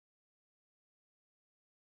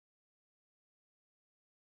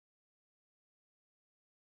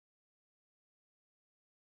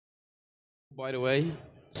by the way.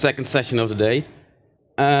 Second session of the day.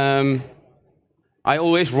 I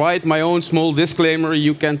always write my own small disclaimer.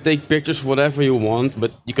 You can take pictures, whatever you want,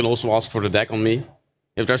 but you can also ask for the deck on me.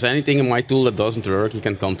 If there's anything in my tool that doesn't work, you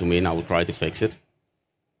can come to me and I will try to fix it.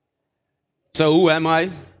 So who am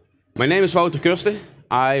I? My name is Wouter Kursten.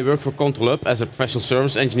 I work for ControlUp as a professional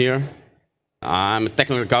service engineer. I'm a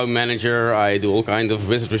technical account manager. I do all kinds of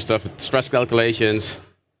wizardry stuff with stress calculations.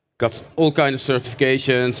 Got all kinds of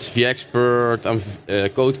certifications, vExpert, I'm a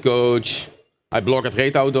code coach. I blog at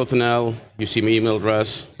reethout.nl. You see my email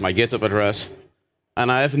address, my GitHub address.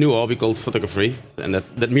 And I have a new hobby called photography. And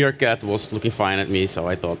that meerkat was looking fine at me, so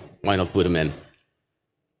I thought, why not put him in?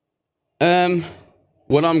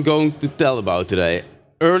 What I'm going to tell about today.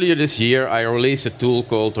 Earlier this year, I released a tool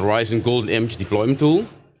called the Horizon Golden Image Deployment Tool.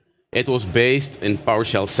 It was based in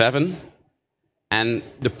PowerShell 7. And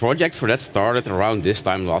the project for that started around this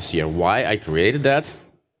time last year. Why I created that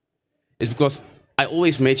is because I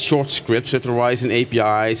always made short scripts with Horizon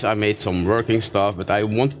APIs. I made some working stuff, but I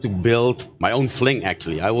wanted to build my own Fling,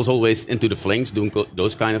 actually. I was always into the Flings, doing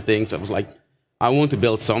those kind of things. I was like, I want to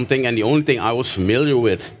build something, and the only thing I was familiar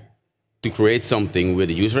with to create something with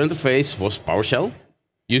a user interface was PowerShell,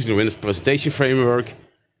 using the Windows presentation framework.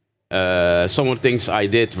 Some of the things I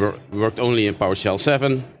did worked only in PowerShell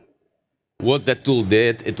 7. What that tool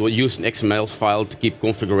did, it would use an XML file to keep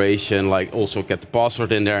configuration, like also get the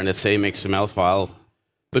password in there in that same XML file.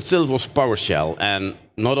 But still, it was PowerShell, and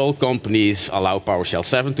not all companies allow PowerShell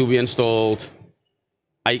 7 to be installed.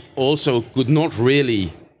 I also could not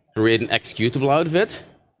really create an executable out of it,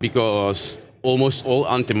 because almost all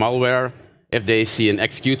anti-malware, if they see an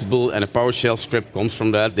executable and a PowerShell script comes from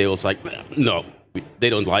that, they will say, no, they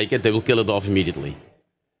don't like it, they will kill it off immediately.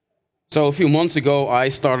 So a few months ago, I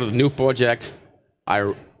started a new project.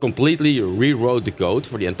 I completely rewrote the code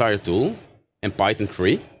for the entire tool in Python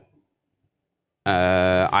 3.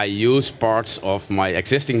 I used parts of my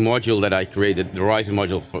existing module that I created, the Horizon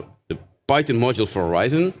module for the Python module for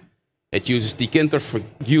Horizon. It uses tkinter for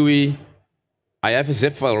GUI. I have a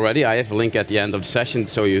zip file already. I have a link at the end of the session,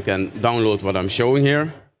 so you can download what I'm showing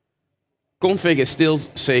here. Config is still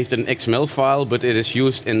saved in XML file, but it is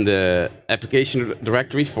used in the application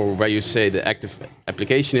directory for where you say the active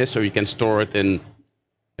application is, so you can store it in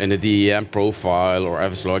a DEM profile or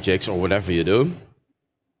FSLogix or whatever you do.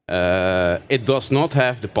 It does not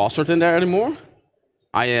have the password in there anymore.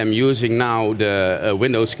 I am using now the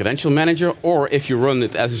Windows Credential Manager, or if you run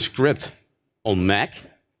it as a script on Mac,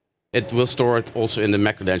 it will store it also in the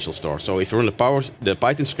Mac Credential Store. So if you run the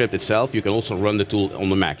Python script itself, you can also run the tool on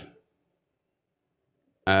the Mac.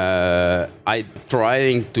 I'm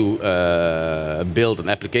trying to build an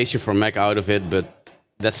application for Mac out of it, but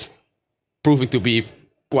that's proving to be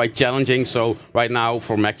quite challenging. So right now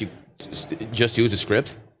for Mac, you just use the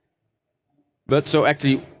script. But so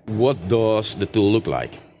actually, what does the tool look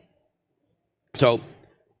like? So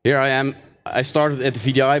here I am. I started at the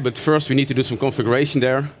VDI, but first we need to do some configuration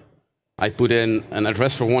there. I put in an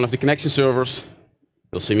address for one of the connection servers.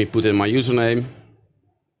 You'll see me put in my username,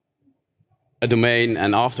 a domain,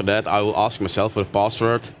 and after that I will ask myself for the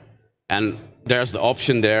password, and there's the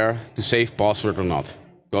option there to save password or not,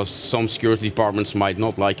 because some security departments might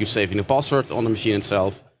not like you saving the password on the machine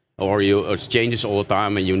itself, or it changes all the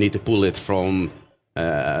time and you need to pull it from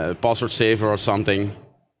password saver or something.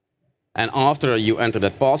 And after you enter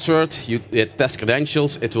that password, you hit test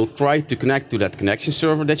credentials, it will try to connect to that connection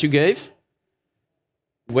server that you gave.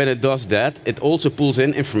 When it does that, it also pulls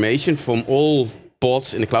in information from all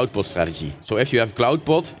pods in the cloud pod strategy. So if you have cloud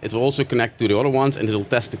pod, it will also connect to the other ones and it will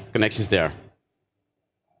test the connections there.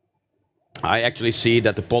 I actually see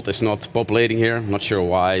that the pod is not populating here. I'm not sure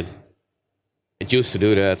why. It used to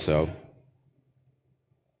do that, so.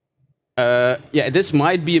 Yeah, this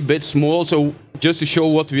might be a bit small, so just to show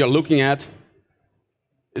what we are looking at.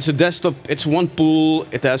 It's a desktop, it's one pool,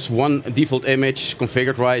 it has one default image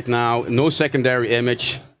configured right now, no secondary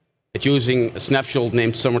image. It's using a snapshot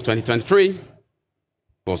named Summer 2023.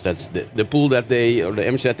 Of course, that's the pool that or the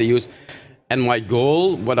image that they use. And my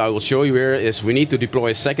goal, what I will show you here, is we need to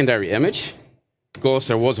deploy a secondary image, because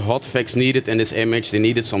there was a hotfix needed in this image. They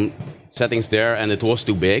needed some settings there, and it was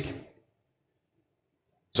too big.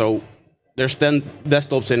 So there's 10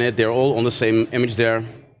 desktops in it. They're all on the same image there.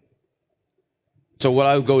 So what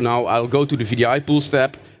I'll go now, I'll go to the VDI pools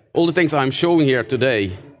tab. All the things I'm showing here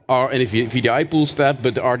today are in the VDI pools tab,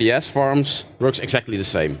 but the RDS farms works exactly the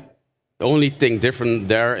same. The only thing different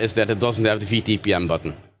there is that it doesn't have the VTPM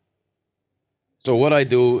button. So what I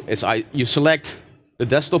do is you select the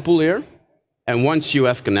desktop pool here, and once you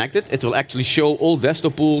have connected, it will actually show all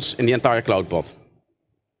desktop pools in the entire cloud pod.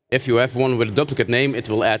 If you have one with a duplicate name, it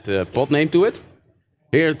will add the pod name to it.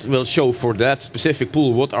 Here it will show for that specific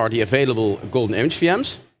pool what are the available golden image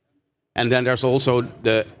VMs. And then there's also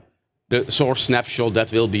the source snapshot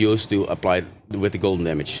that will be used to apply with the golden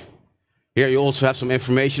image. Here you also have some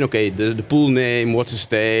information, okay, the pool name, what's the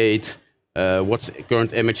state, what's the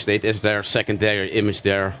current image state, is there a secondary image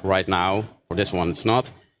there right now? For this one it's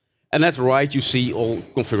not. And at the right you see all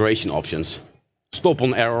configuration options. Stop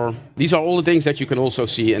on error. These are all the things that you can also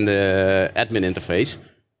see in the admin interface.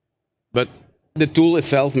 But the tool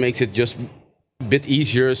itself makes it just a bit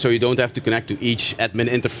easier, so you don't have to connect to each admin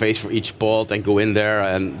interface for each pod and go in there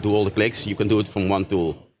and do all the clicks. You can do it from one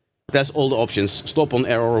tool. That's all the options. Stop on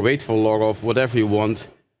error, wait for log off, whatever you want.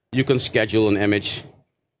 You can schedule an image.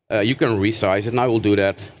 You can resize it, and I will do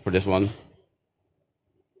that for this one.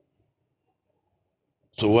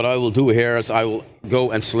 So what I will do here is I will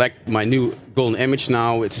go and select my new golden image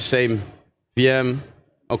now. It's the same VM.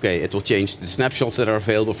 Okay, it will change the snapshots that are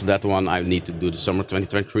available for that one. I need to do the summer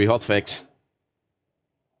 2023 hotfix.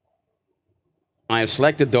 I have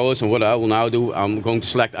selected those, and what I will now do, I'm going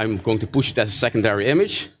to push it as a secondary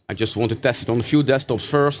image. I just want to test it on a few desktops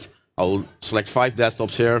first. I'll select 5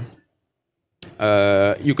 desktops here.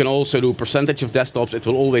 You can also do percentage of desktops. It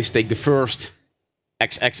will always take the first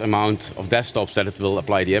XX amount of desktops that it will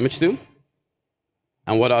apply the image to.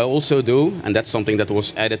 And what I also do, and that's something that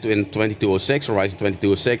was added in 2206, Horizon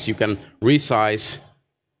 2206, you can resize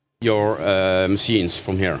your machines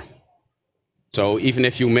from here. So even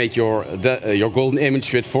if you make your golden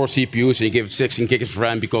image with 4 CPUs and you give it 16 gigs of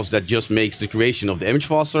RAM because that just makes the creation of the image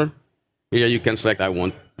faster, here you can select I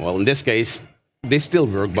want. Well, in this case, they still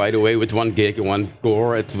work, by the way, with 1 gig and 1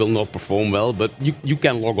 core. It will not perform well, but you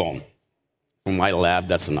can log on. From my lab,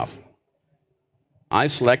 that's enough. I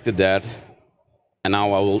selected that, and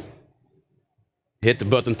now I will hit the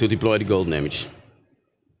button to deploy the golden image.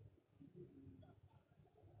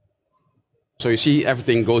 So you see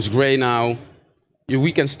everything goes gray now.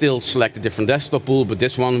 We can still select a different desktop pool, but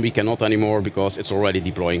this one we cannot anymore because it's already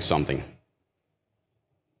deploying something.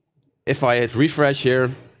 If I hit refresh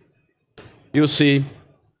here, you'll see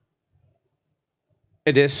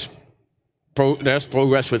there's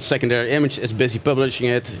progress with secondary image. It's busy publishing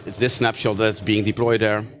it. It's this snapshot that's being deployed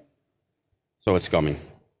there. So it's coming.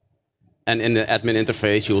 And in the admin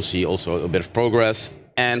interface, you'll see also a bit of progress.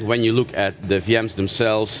 And when you look at the VMs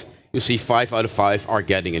themselves, you see 5 out of 5 are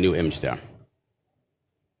getting a new image there.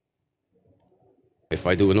 If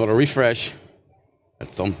I do another refresh,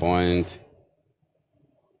 at some point,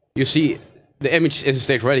 you see the image is in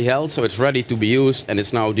state ready held, so it's ready to be used, and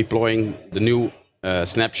it's now deploying the new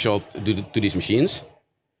snapshot to these machines.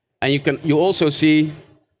 And you also see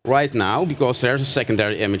right now, because there's a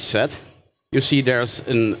secondary image set, you see there's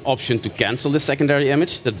an option to cancel the secondary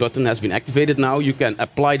image. That button has been activated now. You can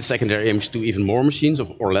apply the secondary image to even more machines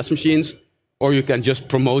or less machines, or you can just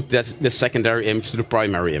promote the secondary image to the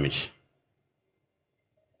primary image.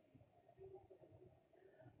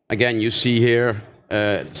 Again, you see here,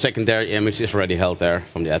 secondary image is already held there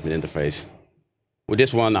from the admin interface. With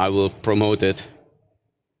this one, I will promote it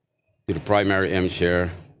to the primary image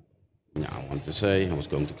here. Now, I was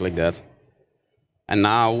going to click that. And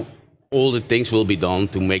now, all the things will be done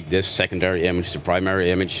to make this secondary image the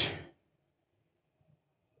primary image.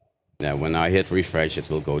 Now, when I hit refresh, it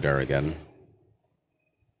will go there again.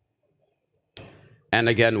 And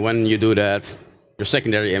again, when you do that, your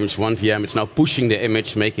secondary image, 1 VM, it's now pushing the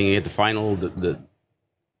image, making it the final, the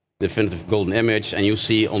definitive golden image. And you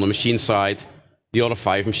see on the machine side, the other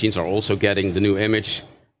 5 machines are also getting the new image,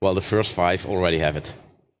 while the first 5 already have it.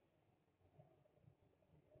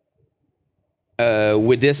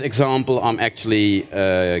 With this example, I'm actually,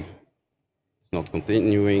 it's not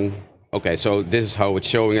continuing. Okay, so this is how it's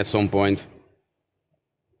showing at some point.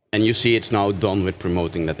 And you see it's now done with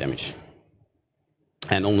promoting that image.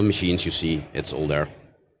 And on the machines, you see it's all there.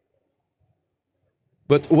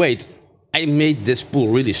 But wait, I made this pool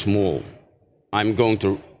really small. I'm going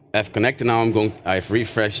to have connected now. I've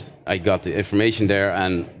refreshed. I got the information there,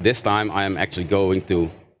 and this time I am actually going to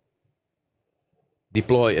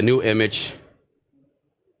deploy a new image.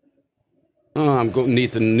 I'm going to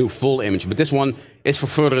need a new full image, but this one is for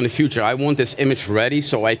further in the future. I want this image ready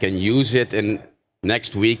so I can use it in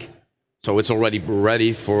next week. So it's already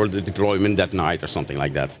ready for the deployment that night or something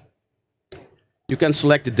like that. You can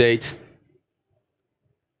select the date.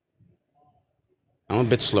 I'm a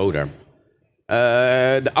bit slow there.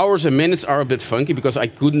 The hours and minutes are a bit funky because I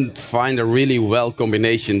couldn't find a really well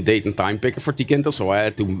combination date and time picker for Tkinter, so I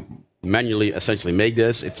had to manually essentially make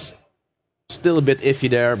this. It's still a bit iffy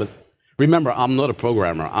there, but remember, I'm not a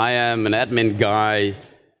programmer. I am an admin guy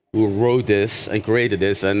who wrote this and created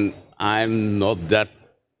this, and I'm not that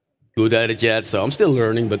good at it yet, so I'm still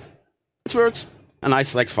learning, but it works. And I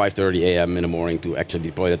select 5:30 a.m. in the morning to actually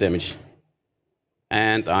deploy that image.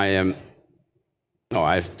 And I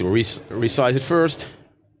have to resize it first,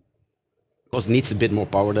 because it needs a bit more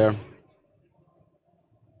power there.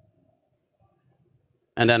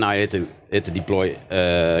 And then I hit the deploy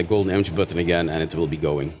golden image button again, and it will be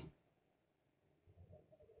going.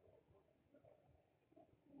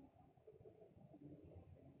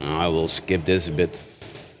 I will skip this a bit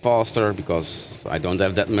faster because I don't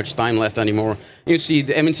have that much time left anymore. You see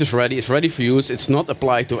the image is ready. It's ready for use. It's not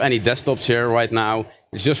applied to any desktops here right now.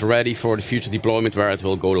 It's just ready for the future deployment where it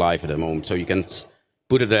will go live at the moment. So you can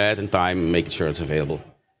put it there in time and make sure it's available.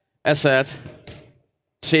 As said,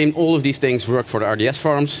 same, all of these things work for the RDS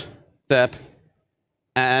farms tab.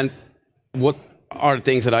 And what are the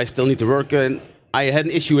things that I still need to work on? I had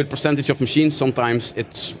an issue with percentage of machines. Sometimes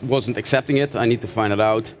it wasn't accepting it. I need to find it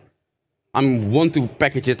out. I want to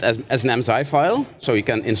package it as an MSI file, so you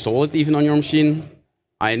can install it even on your machine.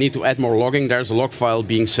 I need to add more logging. There's a log file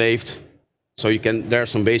being saved, so you can. There's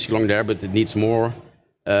some basic logging there, but it needs more.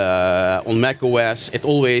 On Mac OS, it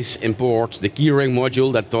always imports the keyring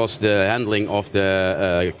module that does the handling of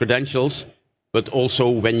the credentials, but also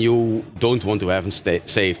when you don't want to have them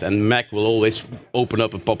saved. And Mac will always open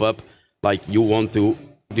up a pop-up like, do you want to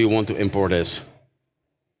import this?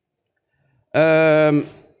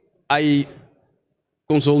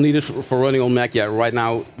 Console needed for running on Mac. Yeah, right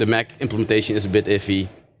now the Mac implementation is a bit iffy.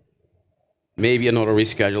 Maybe another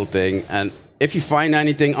reschedule thing. And if you find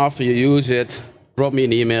anything after you use it, drop me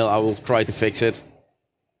an email. I will try to fix it.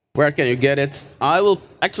 Where can you get it? I will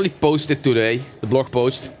actually post it today, the blog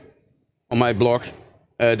post on my blog.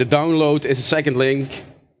 The download is a second link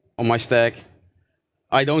on my stack.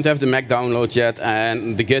 I don't have the Mac download yet,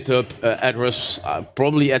 and the GitHub address,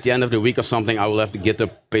 probably at the end of the week or something, I will have the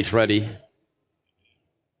GitHub page ready.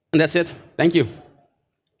 And that's it. Thank you.